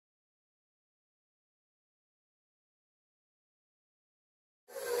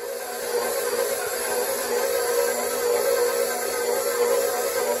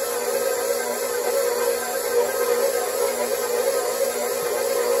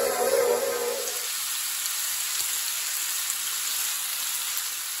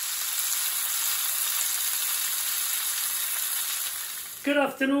Good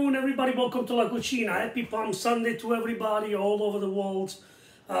afternoon, everybody. Welcome to La Cucina. Happy Palm Sunday to everybody all over the world.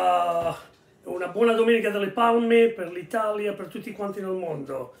 Una buona domenica delle palme per l'Italia, per tutti quanti nel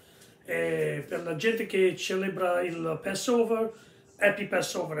mondo. E per la gente che celebra il Passover, happy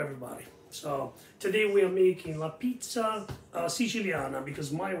Passover, everybody. So today we are making la pizza Siciliana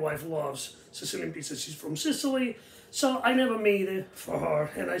because my wife loves Sicilian pizza. She's from Sicily, so I never made it for her.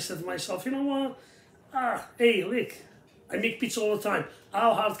 And I said to myself, you know what? Hey, look. I make pizza all the time.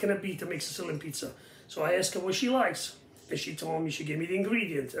 How hard can it be to make Sicilian pizza? So I asked her what she likes. And she told me, she gave me the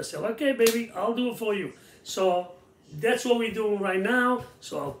ingredient. I said, okay, baby, I'll do it for you. So that's what we're doing right now.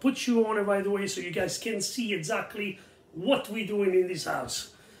 So I'll put you on it right away so you guys can see exactly what we're doing in this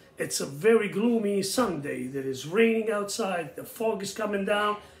house. It's a very gloomy Sunday. There is raining outside. The fog is coming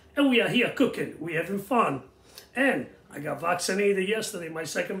down. And we are here cooking. We're having fun. And I got vaccinated yesterday, my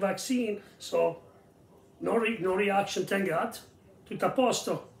second vaccine. So no reaction, thank God. Tutto a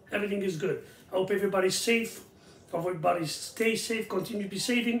posto. Everything is good. I hope everybody's safe. Everybody stay safe, continue to be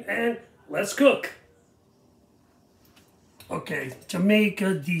saving, and let's cook. Okay, to make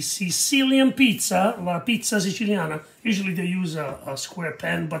the Sicilian pizza, la pizza siciliana, usually they use a square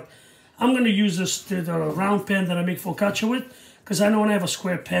pan, but I'm going to use the round pan that I make focaccia with, because I don't have a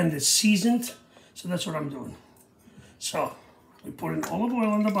square pan that's seasoned, so that's what I'm doing. So, we put in olive oil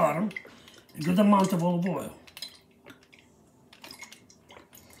on the bottom, a good amount of olive oil.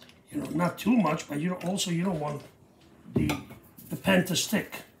 You know, not too much, but you don't want the pan to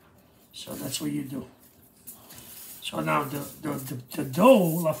stick. So that's what you do. So now the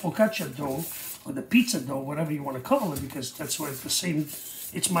dough, la focaccia dough, or the pizza dough, whatever you want to call it, because that's what it's the same.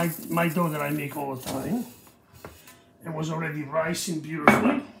 It's my dough that I make all the time. It was already rising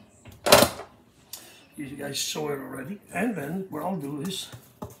beautifully. You guys saw it already. And then what I'll do is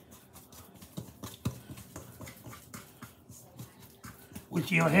with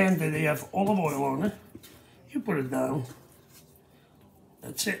your hand that they have olive oil on it, you put it down.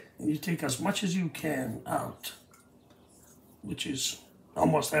 That's it. You take as much as you can out, which is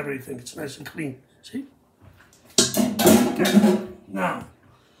almost everything. It's nice and clean. See? Okay. Now,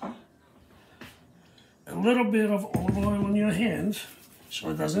 a little bit of olive oil on your hand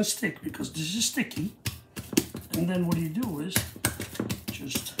so it doesn't stick, because this is sticky. And then what you do is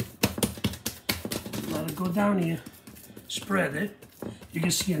just let it go down here, spread it. You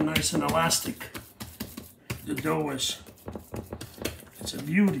can see it nice and elastic. The dough is, it's a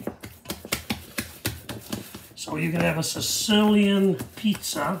beauty. So you can have a Sicilian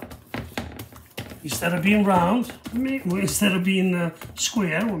pizza. Instead of being round, instead of being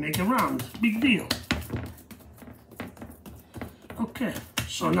square, we'll make it round. Big deal. Okay,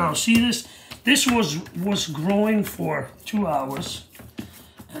 so now see this? This was growing for 2 hours.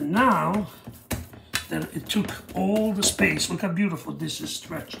 And now that it took all the space, look how beautiful this is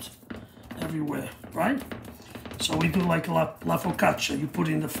stretched everywhere, right? So we do like la focaccia. You put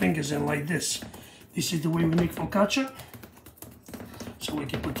in the fingers in like this. This is the way we make focaccia. So we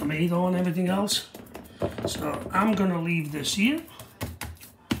can put tomato and everything else. So I'm gonna leave this here.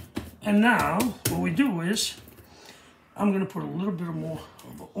 And now what we do is, I'm gonna put a little bit more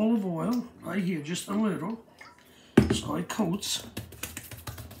of olive oil right here, just a little, so it coats.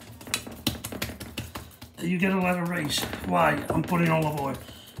 And you gotta let it raise. Why I'm putting olive oil?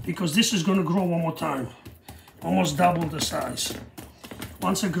 Because this is gonna grow one more time. Almost double the size.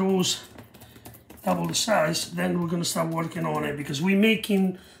 Once it grows double the size, then we're gonna start working on it, because we're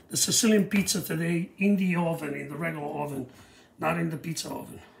making the Sicilian pizza today in the oven, in the regular oven, not in the pizza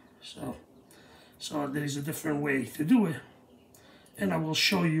oven. So there is a different way to do it, and I will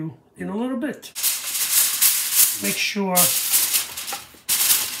show you in a little bit. Make sure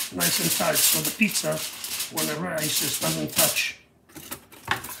nice and tight so the pizza, when it rises, doesn't touch.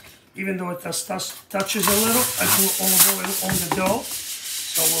 Even though it touches a little, I put olive oil on the dough,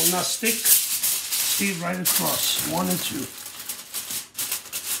 so it will not stick. See, right across, 1 and 2.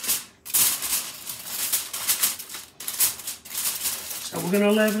 So we're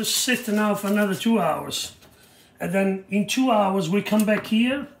gonna let it sit now for another 2 hours. And then in 2 hours, we come back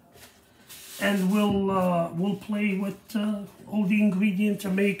here and we'll play with all the ingredients to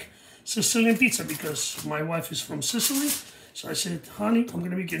make Sicilian pizza, because my wife is from Sicily. So I said, honey, I'm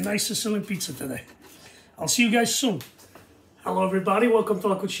gonna make a nice Sicilian pizza today. I'll see you guys soon. Hello everybody, welcome to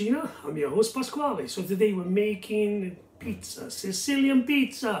La Cucina. I'm your host Pasquale. So today we're making pizza, Sicilian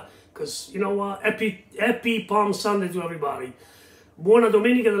pizza. Because you know what, happy Palm Sunday to everybody. Buona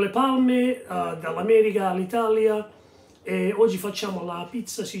domenica delle palme, dall'America all'Italia. E oggi facciamo la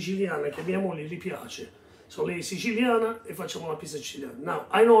pizza siciliana che a mia moglie gli piace. So lei è siciliana e facciamo la pizza siciliana. Now,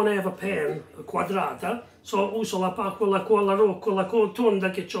 I don't have a pan quadrata, so uso quella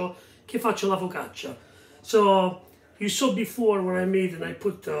tonda che faccio la focaccia. So, you saw before when I made and I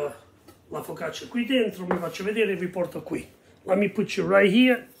put la focaccia qui dentro, vi faccio vedere e vi porto qui. Let me put you right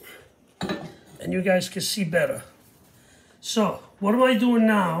here, and you guys can see better. So, what am I doing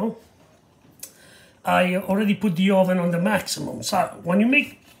now? I already put the oven on the maximum. So, when you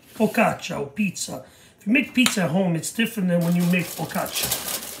make focaccia or pizza, if you make pizza at home, it's different than when you make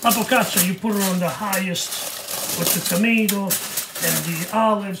focaccia. La focaccia, you put it on the highest with the tomato and the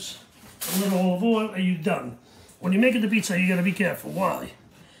olives, a little olive oil, and you're done. When you make the pizza, you gotta be careful. Why?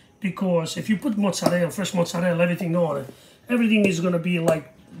 Because if you put mozzarella, fresh mozzarella, everything on it, everything is gonna be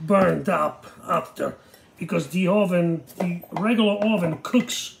like burned up after. Because the oven, the regular oven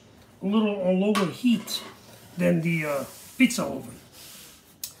cooks a little on lower heat than the pizza oven.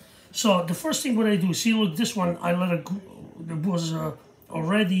 So the first thing what I do, see, look, this one, I let it was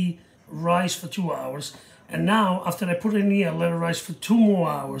already rise for 2 hours. And now, after I put it in here, I let it rise for 2 more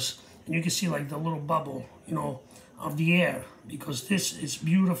hours. And you can see like the little bubble, you know, of the air. Because this is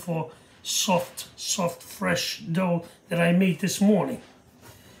beautiful, soft, fresh dough that I made this morning.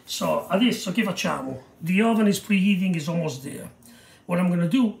 So, adesso che facciamo? The oven is preheating, is almost there. What I'm gonna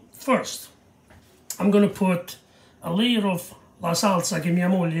do first, I'm gonna put a layer of la salsa che mia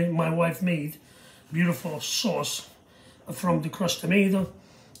moglie, my wife, made. Beautiful sauce from the crushed tomato,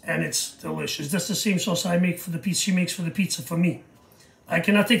 and it's delicious. That's the same sauce I make for the pizza. She makes for the pizza for me. I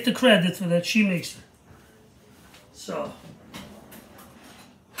cannot take the credit for that. She makes it. So.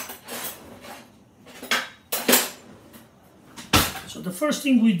 So the first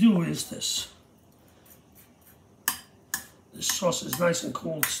thing we do is this. This sauce is nice and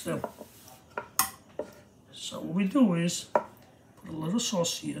cold still. So what we do is put a little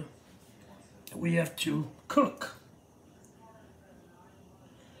sauce here, and we have to cook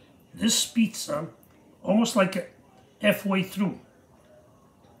this pizza almost like halfway through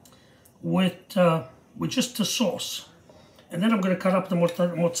with just the sauce. And then I'm going to cut up the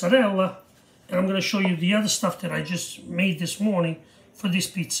mozzarella, and I'm going to show you the other stuff that I just made this morning for this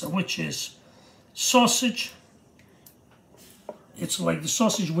pizza, which is sausage. It's like the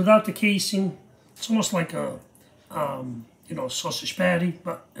sausage without the casing. It's almost like a, you know, sausage patty,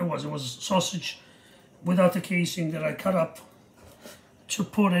 but it was sausage without the casing that I cut up to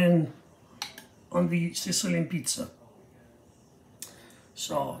put in on the Sicilian pizza.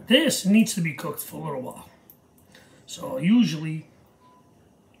 So this needs to be cooked for a little while. So usually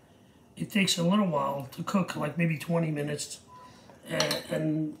it takes a little while to cook, like maybe 20 minutes.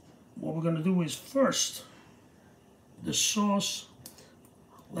 And what we're gonna do is first, the sauce,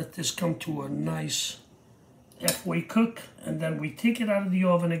 let this come to a nice halfway cook, and then we take it out of the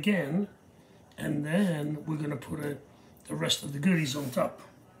oven again, and then we're gonna put the rest of the goodies on top.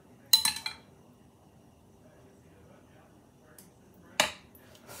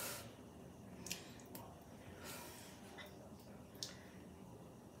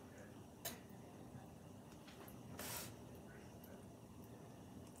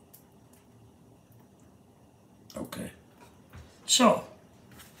 Ok, so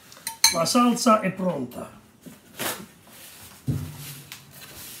la salsa è pronta.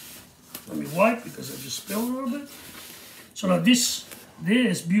 Let me wipe because I just spilled a little bit. So now this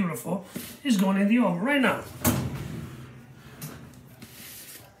beautiful is going in the oven right now.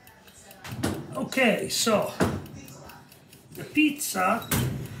 Okay, so the pizza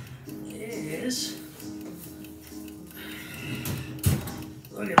is,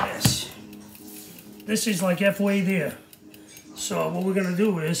 look at this. This is like halfway there. So what we're gonna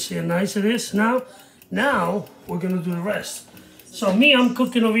do is, see how nice it is now? Now we're gonna do the rest. So me, I'm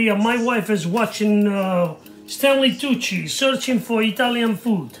cooking over here. My wife is watching Stanley Tucci, searching for Italian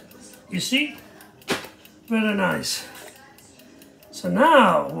food. You see? Very nice. So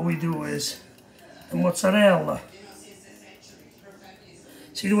now what we do is the mozzarella.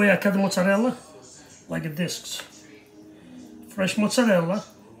 See the way I cut the mozzarella? Like a discs. Fresh mozzarella.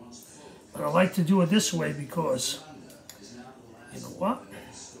 But I like to do it this way because, you know what?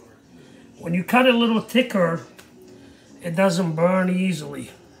 When you cut it a little thicker, it doesn't burn easily.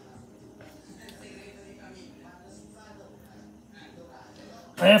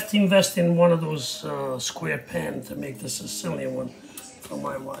 I have to invest in one of those square pans to make the Sicilian one for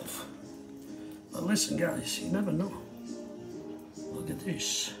my wife. But listen, guys, you never know. Look at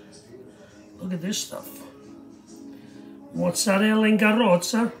this. Look at this stuff. Mozzarella in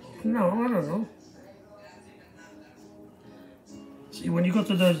carrozza? No, I don't know. See, when you go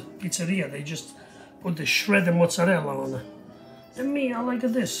to the pizzeria, they just put the shredded mozzarella on it. And me, I like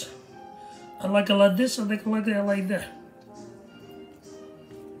this. I like it like this, I like it like that.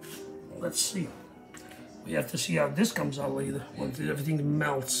 Let's see. We have to see how this comes out later, once everything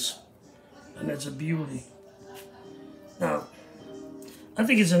melts. And it's a beauty. Now, I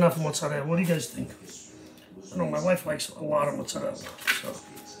think it's enough mozzarella. What do you guys think? I know my wife likes a lot of mozzarella, so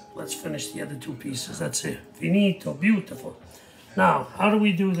let's finish the other two pieces. That's it. Finito, beautiful. Now, how do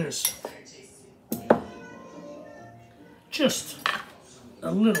we do this? Just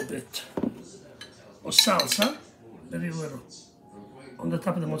a little bit of salsa, very little, on the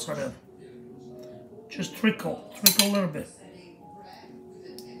top of the mozzarella. Just trickle a little bit.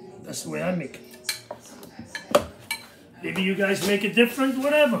 That's the way I make it. Maybe you guys make it different,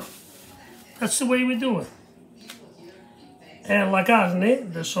 whatever. That's the way we do it. And la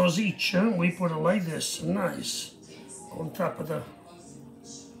carne, the sausage, we put it like this, nice, on top of the...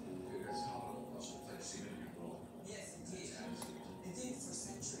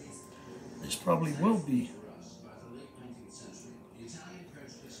 This probably will be.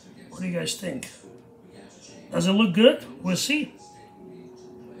 What do you guys think? Does it look good? We'll see.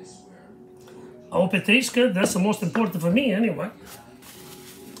 I hope it tastes good. That's the most important for me anyway.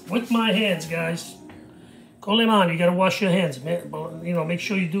 With my hands, guys. Con le mani, you gotta wash your hands, man. You know, make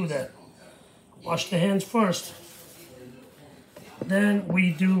sure you do that. Wash the hands first. Then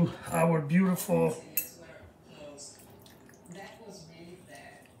we do our beautiful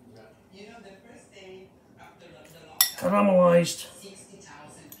caramelized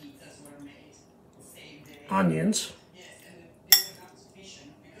onions.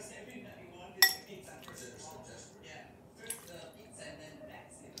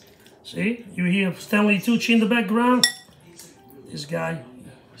 See, you hear Stanley Tucci in the background? This guy,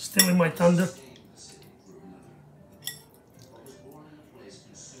 stealing my thunder.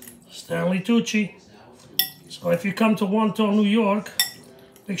 Stanley Tucci. So if you come to Wonton, New York,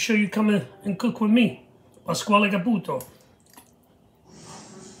 make sure you come in and cook with me. Pasquale Caputo.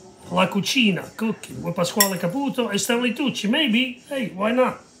 La Cucina, cooking with Pasquale Caputo and Stanley Tucci. Maybe, hey, why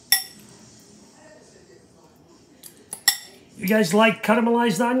not? You guys like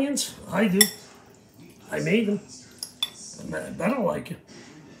caramelized onions? I do. I made them. I better like it.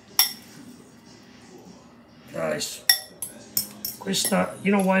 Guys, questa,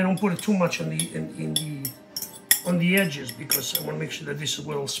 you know why I don't put it too much on on the edges, because I want to make sure that this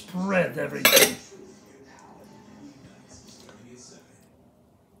will spread everything.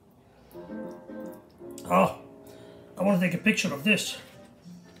 Oh, I want to take a picture of this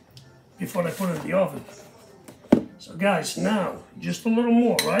before I put it in the oven. So guys, now, just a little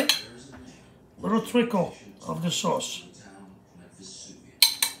more, right? A little trickle of the sauce.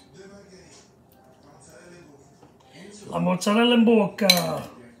 La mozzarella in bocca.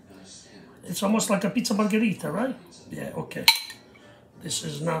 It's almost like a pizza margherita, right? Yeah, okay. This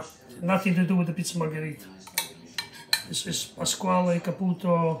is nothing to do with the pizza margherita. This is Pasquale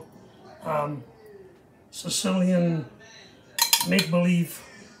Caputo, Sicilian make-believe,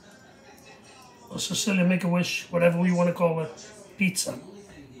 or Sicilian make-a-wish, whatever you want to call it, pizza.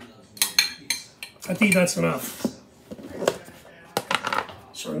 I think that's enough.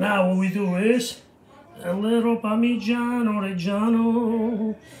 So now what we do is a little parmigiano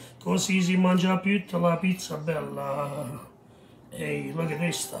reggiano, così si mangia più la pizza bella. Hey, look at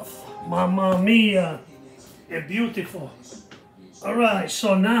this stuff. Mamma mia, it's beautiful. All right,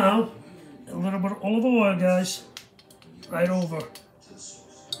 so now a little bit of olive oil, guys, right over.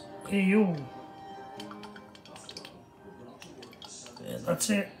 Hey, you. And that's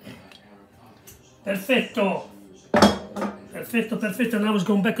it. Perfetto. Perfetto, perfetto. Now it's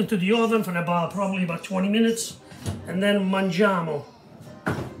going back into the oven for probably about 20 minutes. And then mangiamo.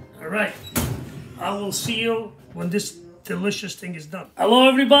 All right. I will see you when this delicious thing is done. Hello,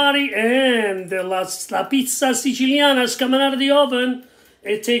 everybody. And la pizza siciliana is coming out of the oven.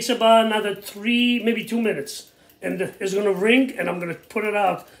 It takes about another 3, maybe 2 minutes. And it's going to ring, and I'm going to put it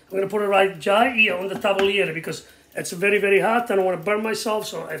out. I'm going to put it right here on the tavoliere because it's very, very hot. I don't want to burn myself,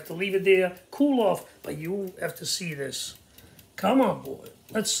 so I have to leave it there, cool off. But you have to see this. Come on, boy.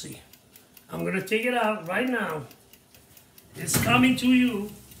 Let's see. I'm going to take it out right now. It's coming to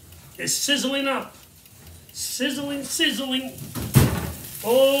you. It's sizzling up. Sizzling, sizzling.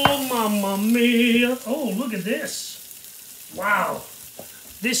 Oh, mamma mia. Oh, look at this. Wow.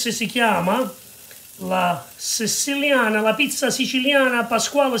 This si chiama la Siciliana, la pizza siciliana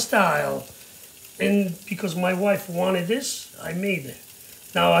Pasquale style. And because my wife wanted this, I made it.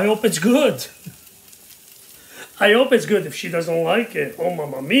 Now, I hope it's good. I hope it's good. If she doesn't like it, oh,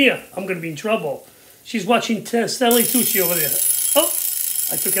 mamma mia, I'm going to be in trouble. She's watching Stanley Tucci over there. Oh,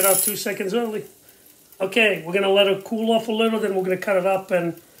 I took it out 2 seconds early. Okay, we're going to let it cool off a little, then we're going to cut it up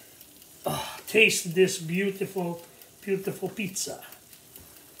and Taste this beautiful, beautiful pizza.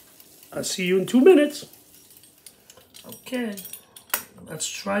 I'll see you in 2 minutes. Okay, let's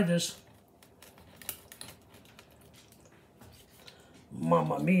try this.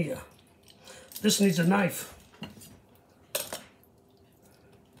 Mamma mia. This needs a knife.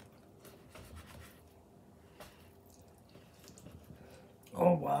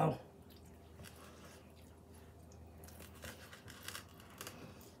 Oh, wow.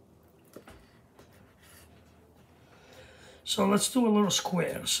 So let's do a little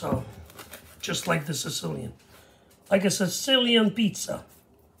square, so just like the Sicilian. Like a Sicilian pizza.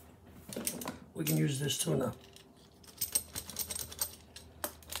 We can use this too now.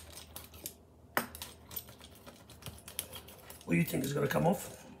 What do you think is going to come off?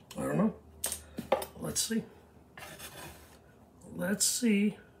 I don't know. Let's see. Let's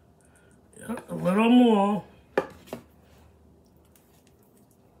see. Yeah, a little more.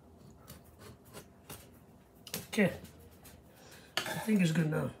 Okay. I think it's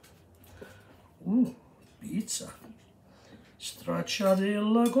good now. Ooh, pizza.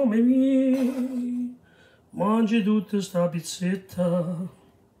 Stracciatella come mi. Mangi tutta sta pizzetta.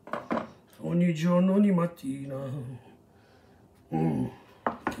 Ogni giorno, ogni mattina.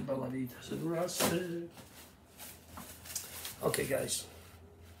 Che bella vita se durasse. Ok guys.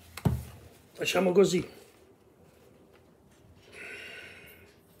 Facciamo così.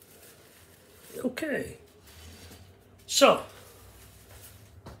 Ok. So,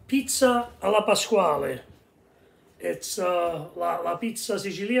 pizza alla Pasquale. It's la pizza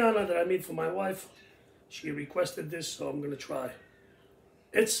siciliana that I made for my wife. She requested this, so I'm gonna try.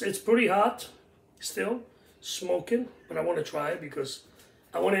 It's pretty hot still, smoking, but I want to try it because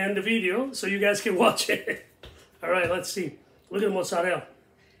I want to end the video so you guys can watch it. All right, let's see. Look at the mozzarella.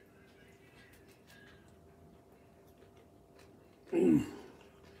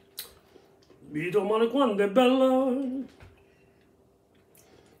 Vito male quando è bella.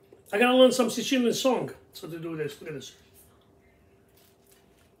 I gotta learn some Sicilian song so to do this. Look at this.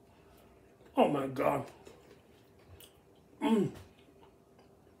 Oh my God.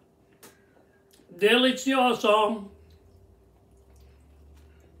 Delicioso.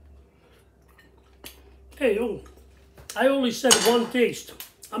 Hey, oh, I only said one taste.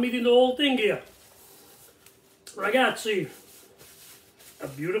 I'm eating the whole thing here. Ragazzi, a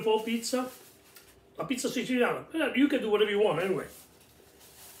beautiful pizza. A pizza siciliana. You can do whatever you want anyway.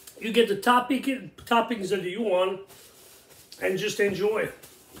 You get the toppings that you want and just enjoy.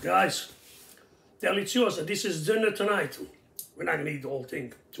 Guys, delicioso. This is dinner tonight. We're not going to eat the whole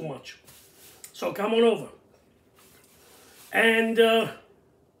thing. Too much. So come on over. And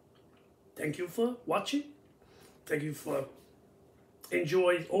thank you for watching. Thank you for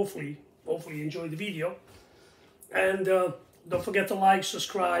enjoying, hopefully enjoy the video. And don't forget to like,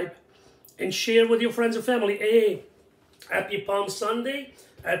 subscribe, and share with your friends and family. Hey, happy Palm Sunday,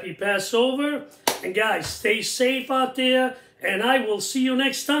 happy Passover. And guys, stay safe out there, and I will see you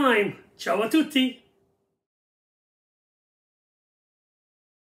next time. Ciao a tutti.